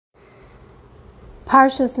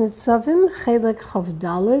Parshas Nitzavim, chelel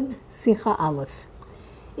Chavdalid, sicha Aleph.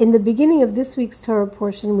 In the beginning of this week's Torah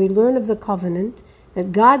portion, we learn of the covenant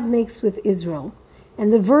that God makes with Israel,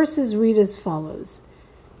 and the verses read as follows: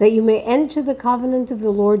 that you may enter the covenant of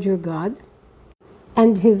the Lord your God,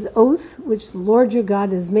 and his oath which the Lord your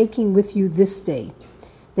God is making with you this day.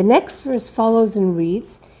 The next verse follows and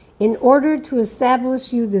reads, in order to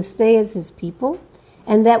establish you this day as his people,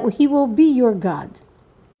 and that he will be your God,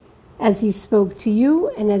 as he spoke to you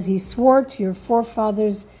and as he swore to your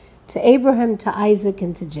forefathers, to Abraham, to Isaac,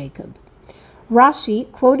 and to Jacob.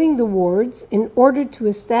 Rashi, quoting the words, in order to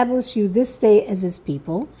establish you this day as his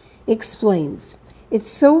people, explains, it's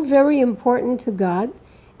so very important to God,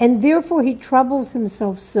 and therefore he troubles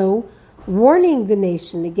himself so, warning the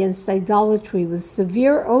nation against idolatry with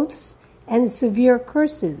severe oaths and severe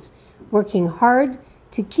curses, working hard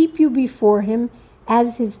to keep you before him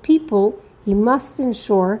as his people. He must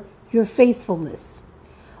ensure your faithfulness.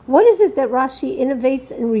 What is it that Rashi innovates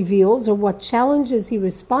and reveals, or what challenge is he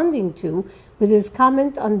responding to with his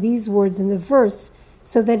comment on these words in the verse,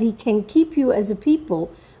 so that he can keep you as a people,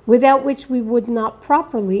 without which we would not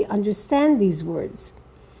properly understand these words?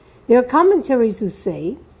 There are commentaries who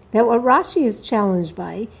say that what Rashi is challenged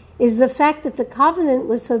by is the fact that the covenant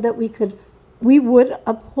was so that we would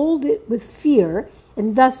uphold it with fear,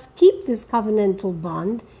 and thus keep this covenantal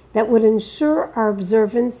bond that would ensure our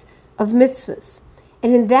observance of mitzvahs.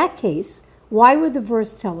 And in that case, why would the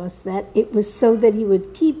verse tell us that it was so that he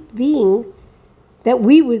would keep being, that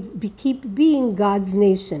we would keep being God's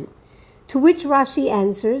nation? To which Rashi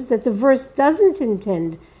answers that the verse doesn't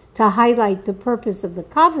intend to highlight the purpose of the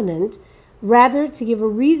covenant, rather to give a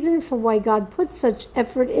reason for why God put such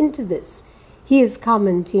effort into this. He is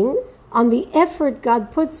commenting on the effort God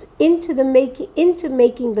puts into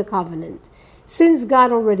making the covenant, since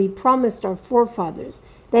God already promised our forefathers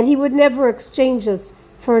that he would never exchange us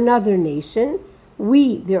for another nation,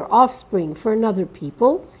 we, their offspring, for another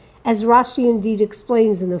people, as Rashi indeed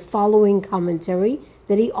explains in the following commentary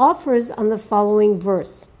that he offers on the following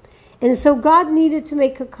verse. And so God needed to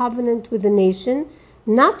make a covenant with the nation,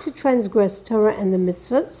 not to transgress Torah and the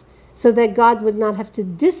mitzvahs, so that God would not have to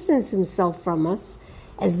distance himself from us,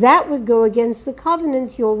 as that would go against the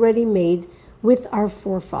covenant he already made with our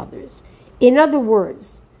forefathers. In other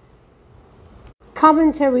words,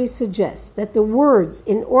 commentaries suggest that the words,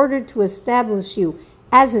 in order to establish you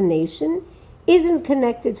as a nation, isn't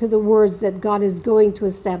connected to the words that God is going to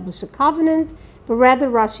establish a covenant, but rather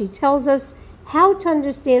Rashi tells us how to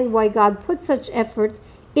understand why God put such effort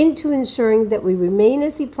into ensuring that we remain,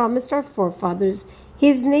 as he promised our forefathers,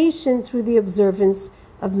 his nation through the observance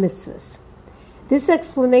of mitzvahs. This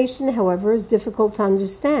explanation, however, is difficult to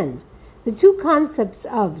understand. The two concepts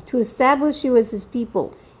of to establish you as his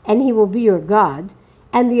people and he will be your God,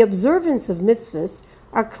 and the observance of mitzvahs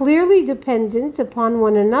are clearly dependent upon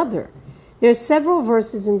one another. There are several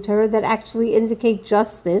verses in Torah that actually indicate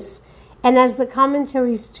just this, and as the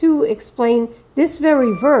commentaries too explain this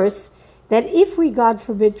very verse, that if we, God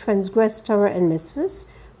forbid, transgress Torah and mitzvahs,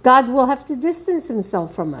 God will have to distance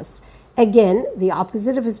himself from us. Again, the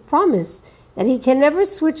opposite of his promise, that he can never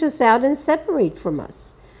switch us out and separate from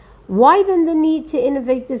us. Why then the need to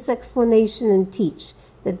innovate this explanation and teach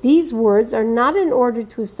that these words are not in order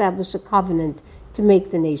to establish a covenant to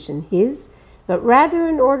make the nation his, but rather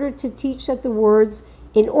in order to teach that the words,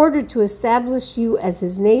 in order to establish you as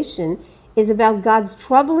his nation, is about God's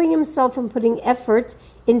troubling himself and putting effort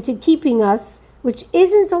into keeping us, which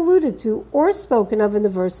isn't alluded to or spoken of in the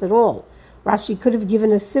verse at all. Rashi could have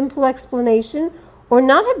given a simple explanation or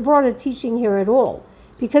not have brought a teaching here at all,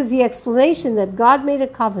 because the explanation that God made a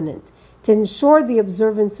covenant to ensure the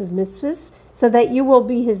observance of mitzvahs so that you will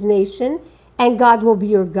be his nation and God will be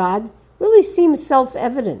your God really seems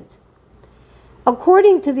self-evident.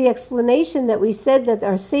 According to the explanation that we said that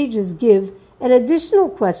our sages give, an additional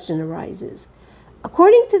question arises.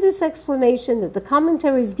 According to this explanation that the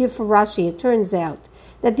commentaries give for Rashi, it turns out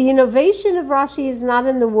that the innovation of Rashi is not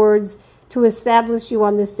in the words to establish you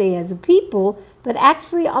on this day as a people, but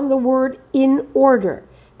actually on the word in order.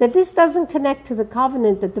 That this doesn't connect to the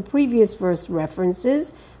covenant that the previous verse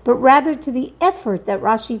references, but rather to the effort that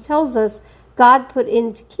Rashi tells us God put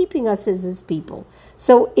into keeping us as his people.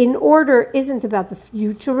 So in order isn't about the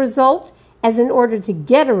future result, as in order to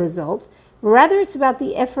get a result, rather it's about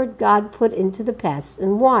the effort God put into the past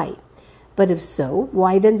and why. But if so,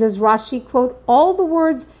 why then does Rashi quote all the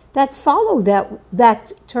words that follow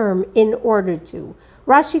that term in order to?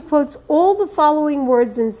 Rashi quotes all the following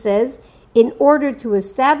words and says, in order to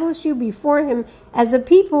establish you before him as a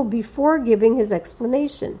people, before giving his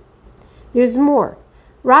explanation. There's more.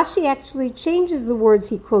 Rashi actually changes the words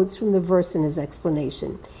he quotes from the verse in his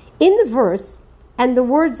explanation. In the verse, and the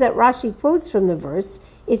words that Rashi quotes from the verse,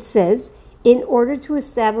 it says, in order to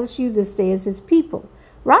establish you this day as his people.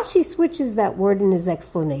 Rashi switches that word in his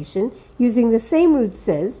explanation, using the same root,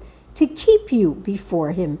 says, to keep you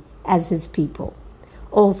before him as his people.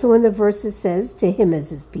 Also in the verse it says, to him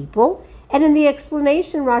as his people, and in the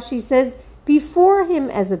explanation Rashi says, before him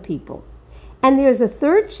as a people. And there's a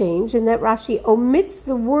third change in that Rashi omits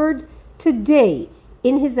the word today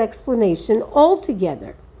in his explanation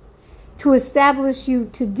altogether. To establish you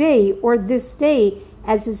today or this day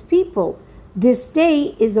as his people, this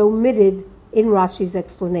day is omitted in Rashi's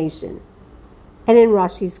explanation and in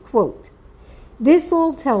Rashi's quote. This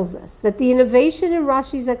all tells us that the innovation in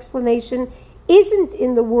Rashi's explanation isn't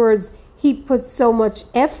in the words he put so much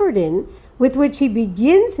effort in with which he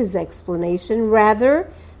begins his explanation,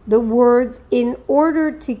 rather the words in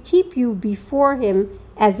order to keep you before him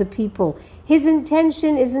as a people. His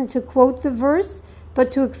intention isn't to quote the verse,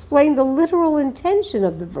 but to explain the literal intention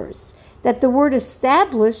of the verse, that the word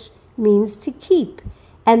establish means to keep,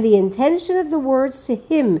 and the intention of the words to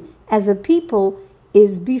him as a people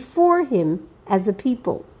is before him as a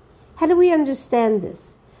people. How do we understand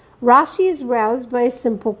this? Rashi is roused by a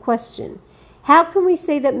simple question. How can we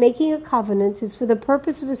say that making a covenant is for the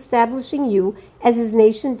purpose of establishing you as his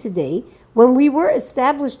nation today, when we were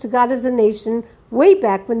established to God as a nation way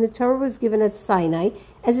back when the Torah was given at Sinai,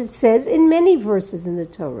 as it says in many verses in the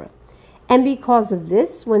Torah? And because of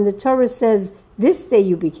this, when the Torah says, this day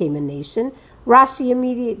you became a nation, Rashi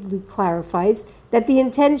immediately clarifies that the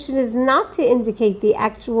intention is not to indicate the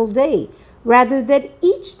actual day, rather that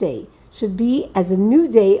each day should be as a new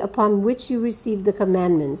day upon which you receive the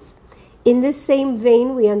commandments. In this same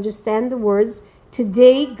vein, we understand the words,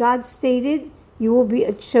 today God stated, you will be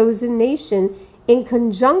a chosen nation, in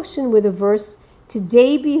conjunction with the verse,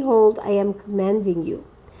 today behold, I am commanding you.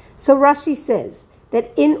 So Rashi says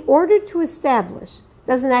that in order to establish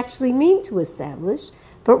doesn't actually mean to establish,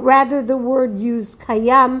 but rather the word used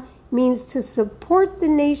kayam means to support the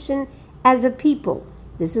nation as a people.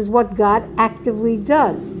 This is what God actively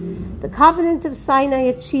does. The covenant of Sinai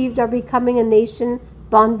achieved our becoming a nation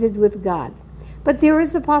bonded with God. But there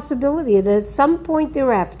is the possibility that at some point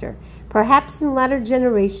thereafter, perhaps in latter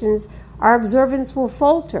generations, our observance will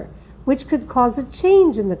falter, which could cause a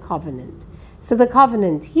change in the covenant. So the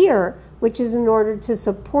covenant here, which is in order to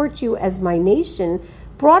support you as my nation,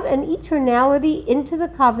 brought an eternality into the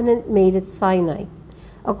covenant made at Sinai.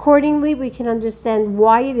 Accordingly, we can understand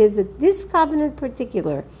why it is that this covenant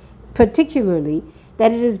particularly,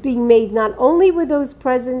 that it is being made not only with those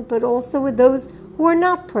present, but also with those who are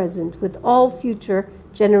not present, with all future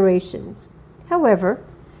generations. However,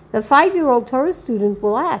 the 5-year-old Torah student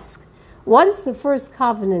will ask, once the first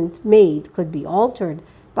covenant made could be altered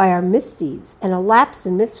by our misdeeds and a lapse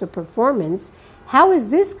in mitzvah performance, how is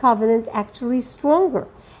this covenant actually stronger?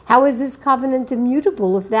 How is this covenant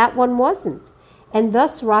immutable if that one wasn't? And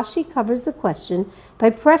thus Rashi covers the question by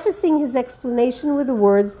prefacing his explanation with the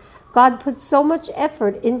words, God put so much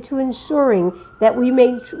effort into ensuring that we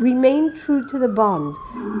may remain true to the bond.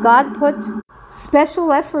 God put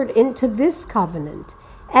special effort into this covenant.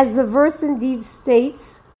 As the verse indeed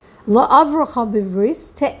states, La'avracha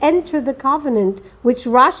bivris, to enter the covenant, which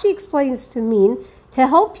Rashi explains to mean to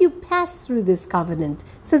help you pass through this covenant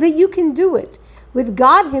so that you can do it, with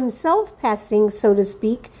God himself passing, so to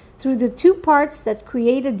speak, through the two parts that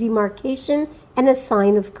create a demarcation and a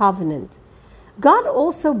sign of covenant. God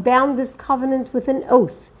also bound this covenant with an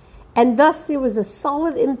oath, and thus there was a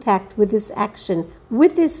solid impact with this action,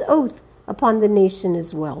 with this oath, upon the nation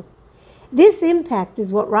as well. This impact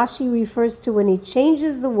is what Rashi refers to when he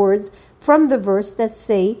changes the words from the verse that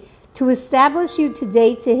say, to establish you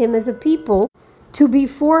today to him as a people, to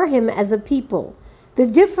before him as a people. The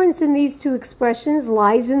difference in these two expressions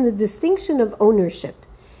lies in the distinction of ownership.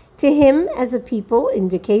 To him as a people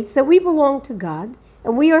indicates that we belong to God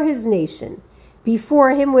and we are his nation.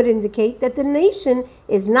 Before him would indicate that the nation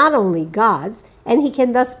is not only God's, and he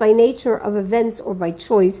can thus by nature of events or by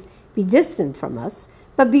choice be distant from us,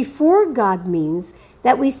 but before God means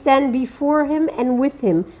that we stand before him and with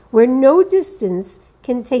him, where no distance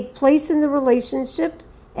can take place in the relationship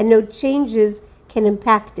and no changes can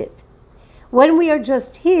impact it. When we are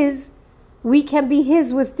just his, we can be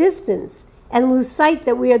his with distance and lose sight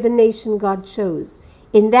that we are the nation God chose.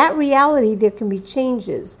 In that reality, there can be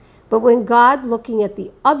changes. But when God, looking at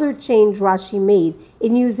the other change Rashi made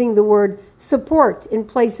in using the word support in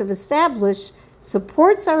place of establish,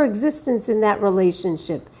 supports our existence in that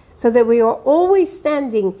relationship so that we are always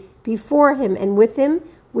standing before him and with him,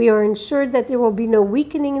 we are ensured that there will be no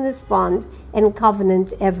weakening in this bond and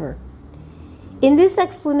covenant ever. In this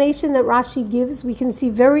explanation that Rashi gives, we can see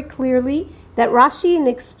very clearly that Rashi, in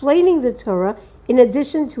explaining the Torah, in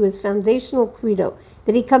addition to his foundational credo,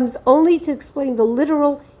 that he comes only to explain the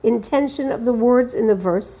literal intention of the words in the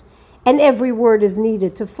verse, and every word is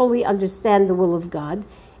needed to fully understand the will of God,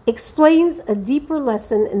 explains a deeper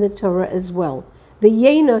lesson in the Torah as well, the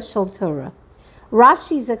Yena Shel Torah.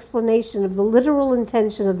 Rashi's explanation of the literal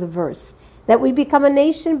intention of the verse, that we become a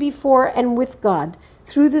nation before and with God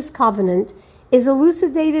through this covenant, is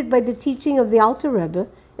elucidated by the teaching of the Alter Rebbe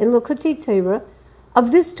in Likutei Torah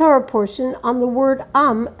of this Torah portion on the word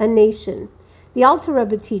Am, a nation. The Alter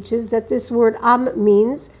Rebbe teaches that this word Am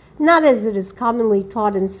means, not as it is commonly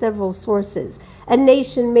taught in several sources, a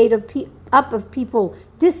nation made up of people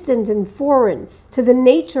distant and foreign to the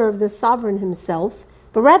nature of the sovereign himself,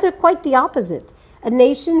 but rather quite the opposite, a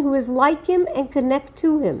nation who is like him and connect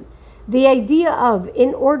to him. The idea of,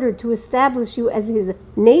 in order to establish you as his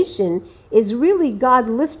nation, is really God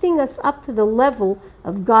lifting us up to the level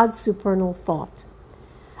of God's supernal thought.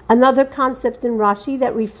 Another concept in Rashi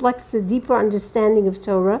that reflects the deeper understanding of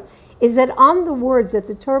Torah is that on the words that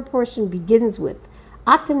the Torah portion begins with,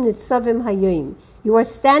 Atem Nitzavim Hayom, you are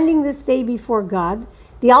standing this day before God,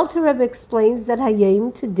 the Alter Rebbe explains that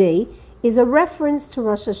Hayom, today, is a reference to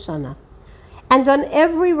Rosh Hashanah. And on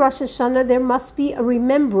every Rosh Hashanah there must be a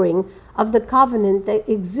remembering of the covenant that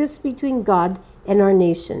exists between God and our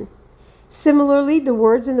nation. Similarly, the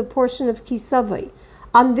words in the portion of Kisavai,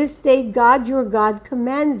 on this day God your God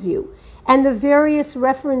commands you, and the various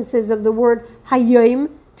references of the word Hayom,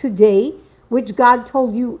 today, which God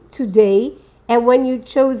told you today, and when you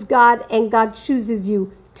chose God and God chooses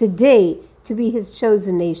you today to be his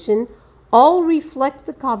chosen nation, all reflect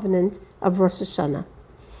the covenant of Rosh Hashanah.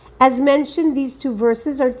 As mentioned, these two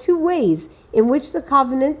verses are two ways in which the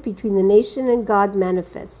covenant between the nation and God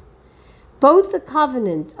manifests. Both the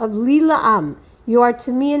covenant of Lila Am, you are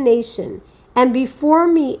to me a nation, and before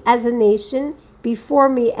me as a nation, before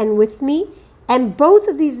me and with me, and both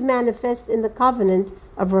of these manifest in the covenant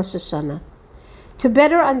of Rosh Hashanah. To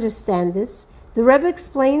better understand this, the Rebbe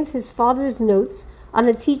explains his father's notes on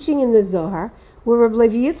a teaching in the Zohar, where Rebbe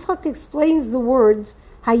Levi Yitzchak explains the words,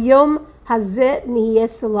 Hayom Hazeh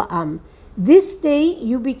Niyeh La'am. This day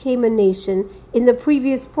you became a nation, in the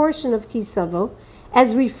previous portion of Kisavo,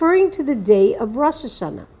 as referring to the day of Rosh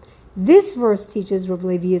Hashanah. This verse, teaches Rebbe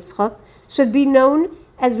Levi Yitzchak, should be known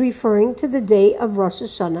as referring to the day of Rosh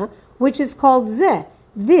Hashanah, which is called Zeh,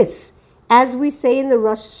 this, as we say in the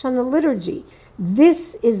Rosh Hashanah liturgy.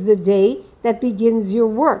 This is the day that begins your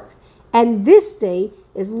work, and this day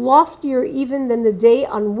is loftier even than the day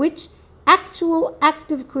on which actual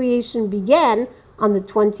active creation began on the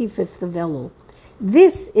 25th of Elul.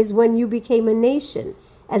 This is when you became a nation,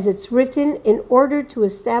 as it's written, in order to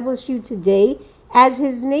establish you today as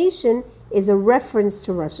his nation, is a reference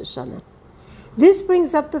to Rosh Hashanah. This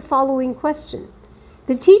brings up the following question.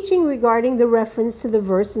 The teaching regarding the reference to the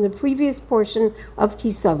verse in the previous portion of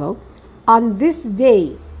Kisavo, on this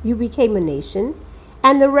day you became a nation,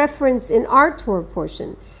 and the reference in our Torah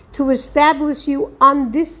portion, to establish you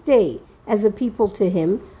on this day as a people to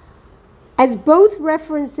him, as both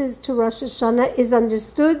references to Rosh Hashanah, is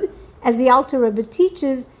understood as the Alter Rebbe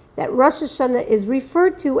teaches that Rosh Hashanah is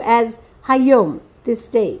referred to as Hayom, this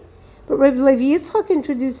day. But Rebbe Levi Yitzchak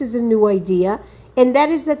introduces a new idea, and that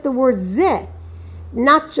is that the word Zeh,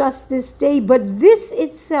 not just this day, but this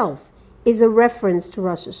itself, is a reference to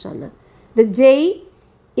Rosh Hashanah. The day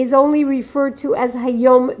is only referred to as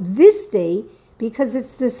Hayom, this day, because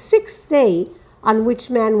it's the sixth day on which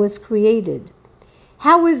man was created.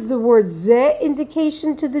 How is the word Zeh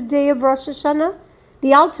indication to the day of Rosh Hashanah?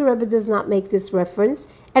 The Alter Rebbe does not make this reference,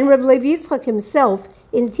 and Rebbe Levi Yitzchak himself,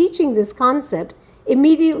 in teaching this concept,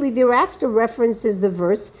 immediately thereafter references the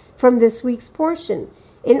verse from this week's portion,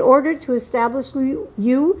 in order to establish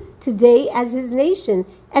you today as his nation,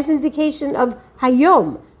 as indication of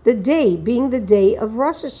Hayom, the day being the day of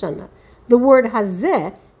Rosh Hashanah. The word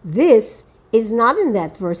Hazeh, this, is not in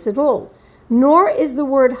that verse at all, nor is the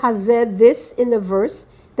word Hazeh, this, in the verse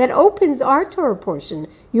that opens our Torah portion.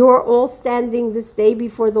 You are all standing this day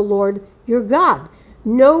before the Lord your God.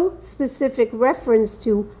 No specific reference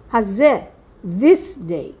to Hazeh, this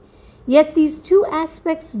day. Yet these two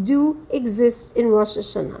aspects do exist in Rosh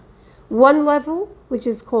Hashanah. One level, which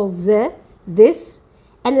is called Zeh, this,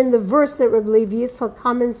 and in the verse that Rebbe Levi Yitzchak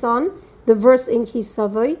comments on, the verse in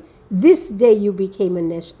Kisavoy, this day you became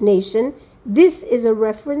a nation. This is a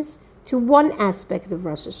reference to one aspect of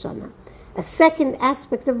Rosh Hashanah. A second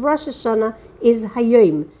aspect of Rosh Hashanah is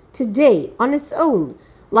Hayom, today, on its own,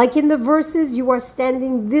 Like in the verses, you are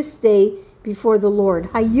standing this day before the Lord,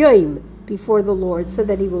 Hayom, before the Lord, so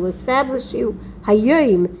that he will establish you,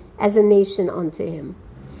 Hayom, as a nation unto him.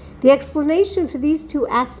 The explanation for these two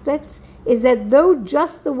aspects is that though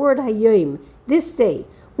just the word Hayom, this day,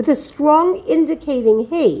 with a strong indicating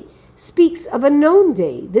hey, speaks of a known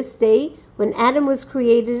day, this day when Adam was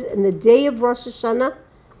created and the day of Rosh Hashanah,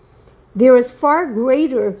 there is far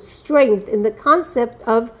greater strength in the concept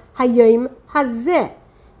of Hayom Hazeh,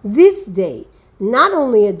 this day, not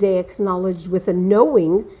only a day acknowledged with a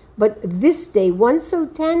knowing, but this day, one so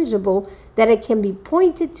tangible that it can be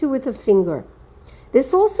pointed to with a finger.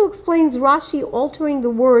 This also explains Rashi altering the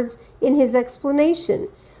words in his explanation.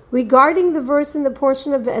 Regarding the verse in the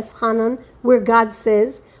portion of Eschanan where God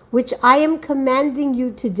says, which I am commanding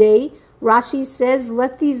you today, Rashi says,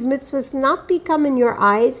 let these mitzvahs not become in your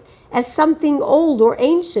eyes as something old or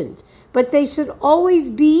ancient, but they should always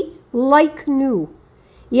be like new.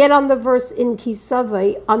 Yet on the verse in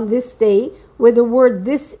Kisavai, on this day, where the word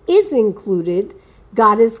this is included,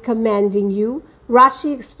 God is commanding you,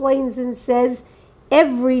 Rashi explains and says,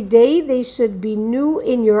 every day they should be new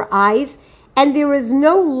in your eyes, and there is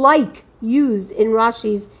no like used in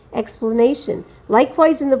Rashi's explanation.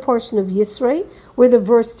 Likewise in the portion of Yisro, where the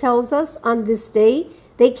verse tells us, on this day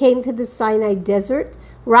they came to the Sinai desert,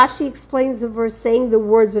 Rashi explains the verse saying the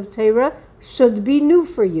words of Torah should be new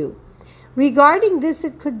for you. Regarding this,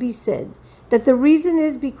 it could be said that the reason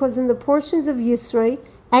is because in the portions of Yisro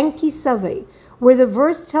and Kisaveh, where the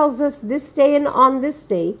verse tells us this day and on this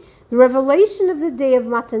day, the revelation of the day of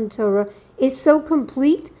Matan Torah is so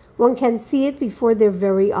complete, one can see it before their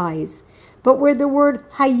very eyes. But where the word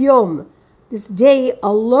Hayom, this day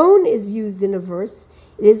alone, is used in a verse,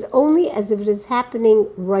 it is only as if it is happening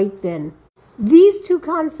right then. These two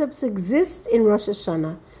concepts exist in Rosh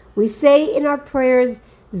Hashanah. We say in our prayers,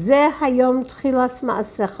 Zeh Hayom Tchilas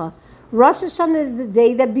Ma'asecha. Rosh Hashanah is the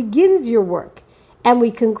day that begins your work. And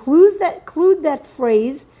we conclude that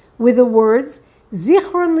phrase with the words,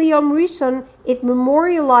 Zichron Liyom Rishon, it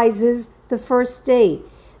memorializes the first day.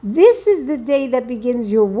 This is the day that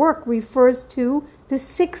begins your work, refers to the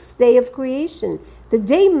sixth day of creation, the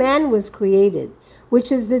day man was created,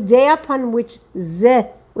 which is the day upon which Zeh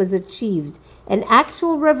was achieved, an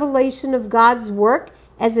actual revelation of God's work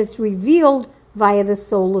as it's revealed via the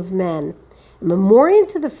soul of man. A memorial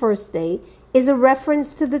to the first day is a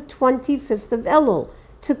reference to the 25th of Elul,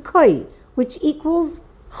 to Koi, which equals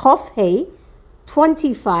Chof Hei,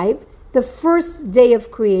 25, the first day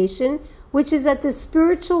of creation, which is at the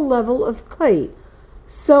spiritual level of Koi.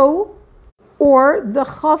 So, or the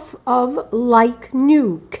Chof of like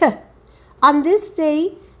new, K. On this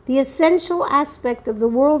day, the essential aspect of the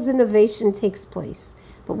world's innovation takes place.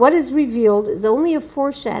 But what is revealed is only a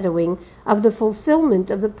foreshadowing of the fulfillment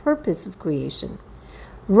of the purpose of creation.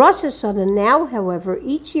 Rosh Hashanah now, however,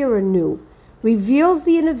 each year anew, reveals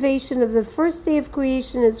the innovation of the first day of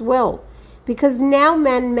creation as well, because now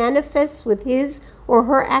man manifests with his or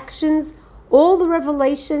her actions all the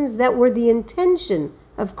revelations that were the intention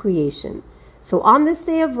of creation. So on this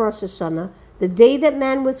day of Rosh Hashanah, the day that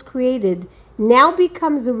man was created, now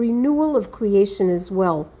becomes a renewal of creation as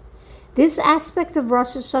well. This aspect of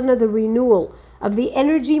Rosh Hashanah, the renewal of the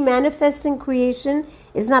energy manifest in creation,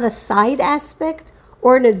 is not a side aspect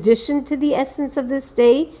or an addition to the essence of this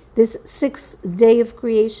day, this sixth day of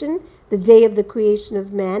creation, the day of the creation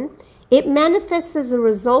of man. It manifests as a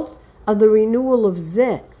result of the renewal of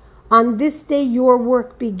Zeh. On this day your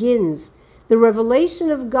work begins, the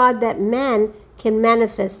revelation of God that man can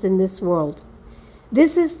manifest in this world.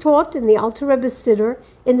 This is taught in the Alter Rebbe Siddur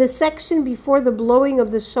in the section before the blowing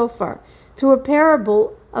of the shofar, through a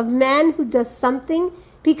parable of man who does something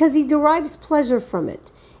because he derives pleasure from it.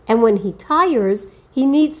 And when he tires, he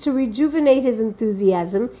needs to rejuvenate his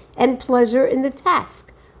enthusiasm and pleasure in the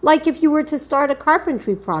task. Like if you were to start a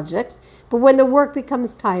carpentry project, but when the work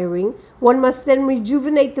becomes tiring, one must then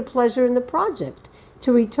rejuvenate the pleasure in the project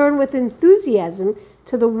to return with enthusiasm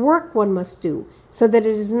to the work one must do, so that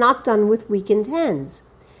it is not done with weakened hands.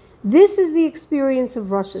 This is the experience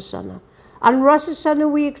of Rosh Hashanah. On Rosh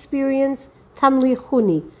Hashanah we experience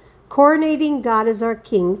Tamlichuni, coronating God as our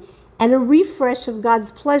King, and a refresh of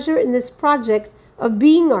God's pleasure in this project of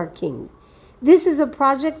being our King. This is a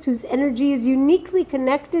project whose energy is uniquely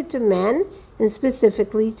connected to man, and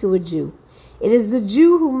specifically to a Jew. It is the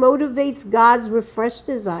Jew who motivates God's refreshed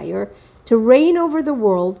desire to reign over the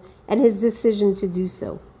world and his decision to do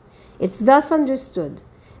so. It's thus understood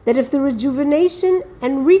that if the rejuvenation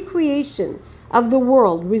and recreation of the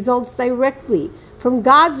world results directly from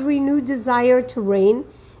God's renewed desire to reign,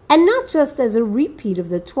 and not just as a repeat of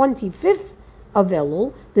the 25th of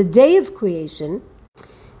Elul, the day of creation,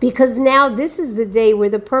 Because now this is the day where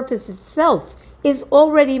the purpose itself is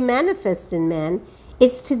already manifest in man.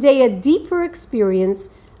 It's today a deeper experience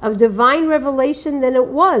of divine revelation than it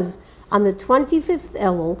was on the 25th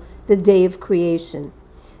Elul, the day of creation.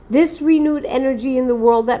 This renewed energy in the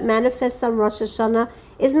world that manifests on Rosh Hashanah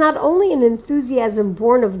is not only an enthusiasm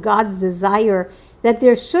born of God's desire that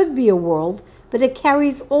there should be a world, but it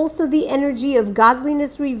carries also the energy of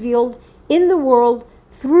godliness revealed in the world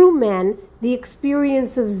through man, the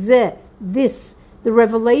experience of Zeh, this, the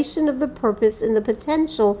revelation of the purpose and the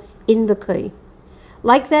potential in the Kei.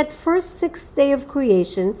 Like that first sixth day of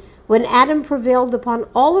creation, when Adam prevailed upon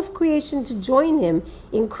all of creation to join him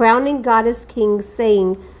in crowning God as king,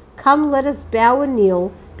 saying, "Come, let us bow and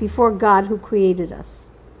kneel before God who created us."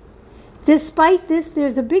 Despite this,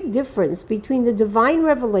 there's a big difference between the divine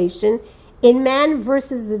revelation in man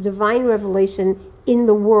versus the divine revelation in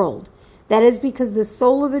the world. That is because the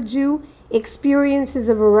soul of a Jew experiences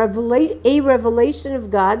a revelation of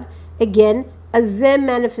God, again, a Zeh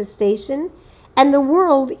manifestation, and the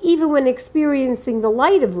world, even when experiencing the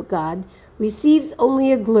light of God, receives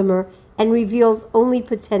only a glimmer and reveals only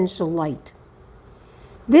potential light.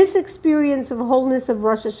 This experience of wholeness of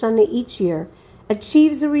Rosh Hashanah each year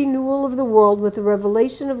achieves a renewal of the world with a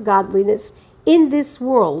revelation of godliness in this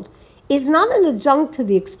world, is not an adjunct to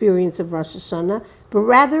the experience of Rosh Hashanah, but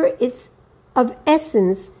rather it's of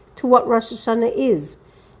essence to what Rosh Hashanah is,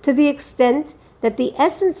 to the extent that the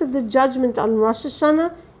essence of the judgment on Rosh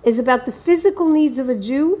Hashanah is about the physical needs of a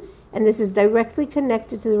Jew, and this is directly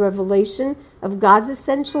connected to the revelation of God's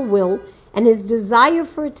essential will and his desire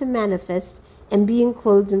for it to manifest and be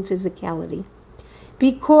enclosed in physicality.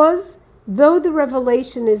 Because though the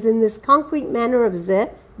revelation is in this concrete manner of Zeh,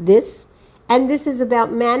 this, and this is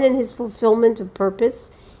about man and his fulfillment of purpose,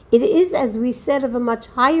 it is, as we said, of a much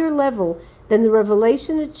higher level than the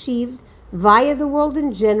revelation achieved via the world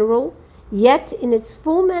in general, yet in its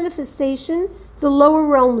full manifestation, the lower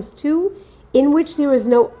realms too, in which there is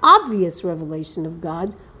no obvious revelation of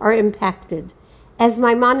God, are impacted. As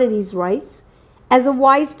Maimonides writes, as a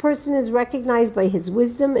wise person is recognized by his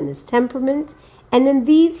wisdom and his temperament, and in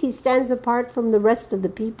these he stands apart from the rest of the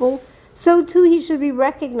people, so too he should be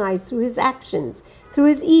recognized through his actions, through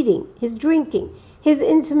his eating, his drinking, his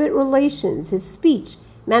intimate relations, his speech,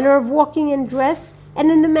 manner of walking and dress,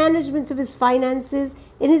 and in the management of his finances,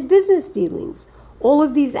 in his business dealings. All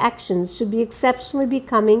of these actions should be exceptionally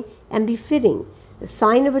becoming and befitting. The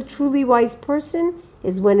sign of a truly wise person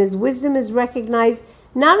is when his wisdom is recognized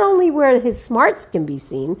not only where his smarts can be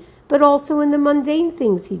seen, but also in the mundane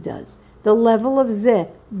things he does. The level of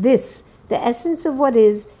Zeh, this, the essence of what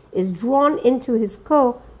is drawn into his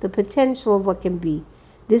Ko, the potential of what can be.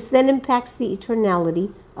 This then impacts the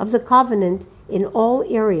eternality of the covenant in all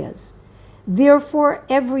areas. Therefore,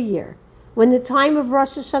 every year, when the time of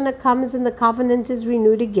Rosh Hashanah comes and the covenant is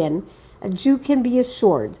renewed again, a Jew can be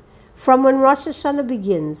assured, from when Rosh Hashanah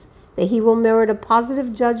begins, that he will merit a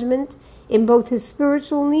positive judgment in both his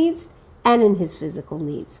spiritual needs and in his physical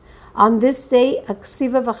needs. On this day, a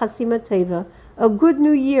ksiva v'chasima teva, a good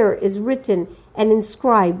new year is written and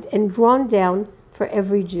inscribed and drawn down for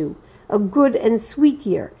every Jew. A good and sweet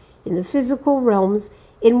year in the physical realms,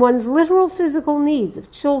 in one's literal physical needs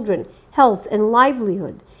of children, health, and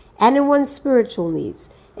livelihood, and in one's spiritual needs,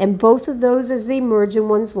 and both of those as they merge in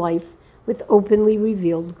one's life with openly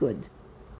revealed good.